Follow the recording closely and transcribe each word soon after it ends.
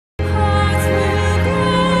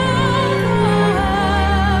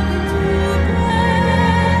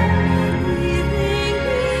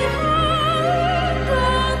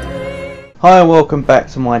Hi and welcome back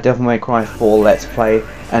to my Devil May Cry 4 Let's Play,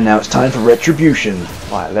 and now it's time for Retribution.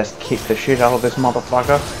 Right, let's kick the shit out of this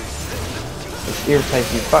motherfucker. This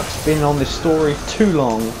irritating fuck's been on this story too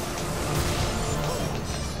long.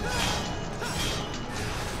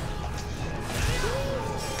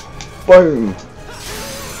 Boom!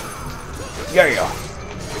 Yeah!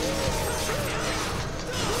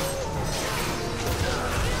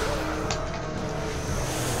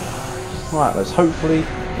 Right, let's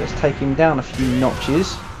take him down a few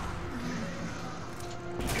notches.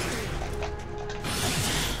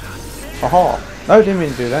 Aha! No, didn't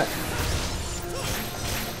mean to do that.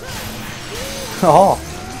 Aha!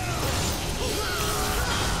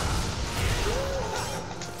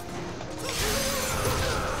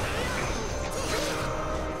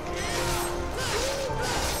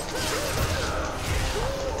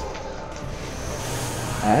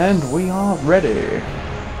 And we are ready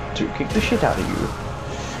to kick the shit out of you.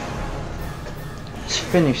 Let's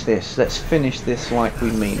finish this. Let's finish this like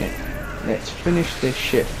we mean it. Let's finish this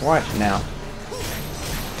shit right now.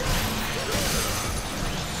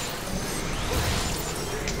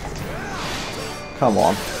 Come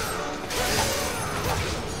on.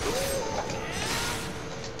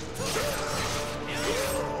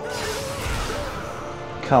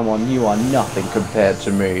 Come on, you are nothing compared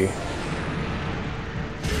to me.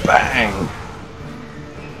 Bang!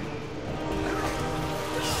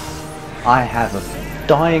 I have a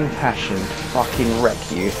dying passion to fucking wreck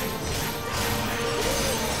you.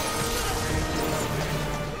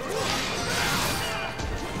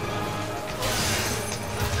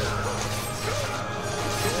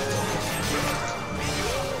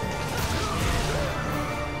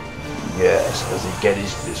 Yes, does he get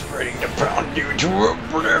his fist ready to pound you to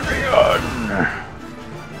oblivion?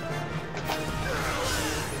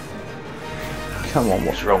 Come on,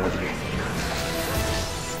 what's wrong with you?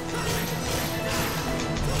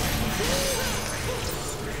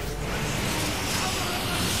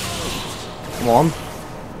 Come on.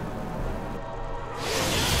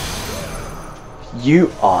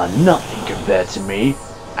 You are nothing compared to me,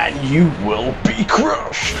 and you will be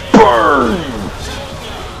crushed. Burn!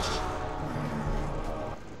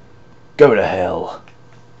 Go to hell.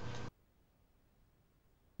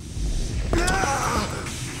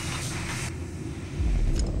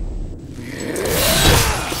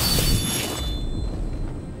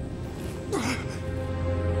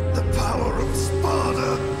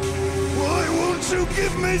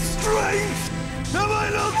 Give me strength! Am I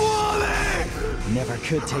not worthy? Never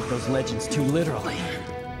could take those legends too literally.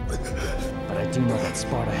 But I do know that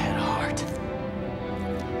Sparta had a heart.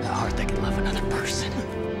 A heart that could love another person.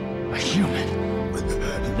 A human.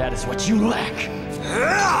 And that is what you lack.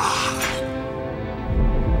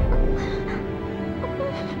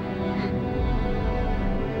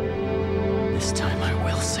 This time I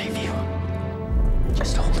will save you.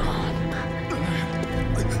 Just hold on.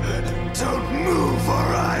 Don't move or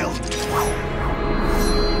I'll...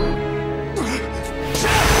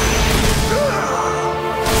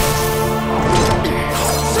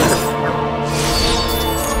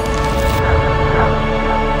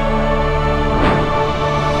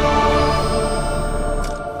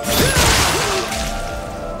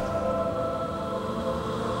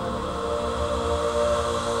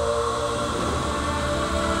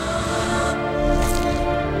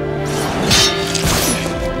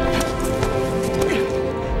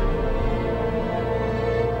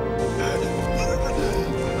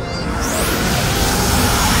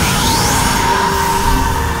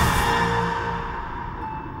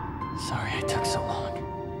 Sorry I took so long.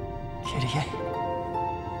 Kitty.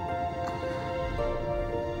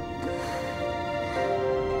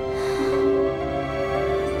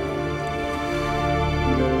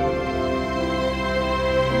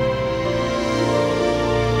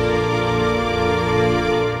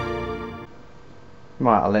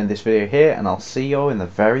 Right, I'll end this video here, and I'll see you all in the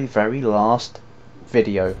very last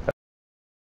video.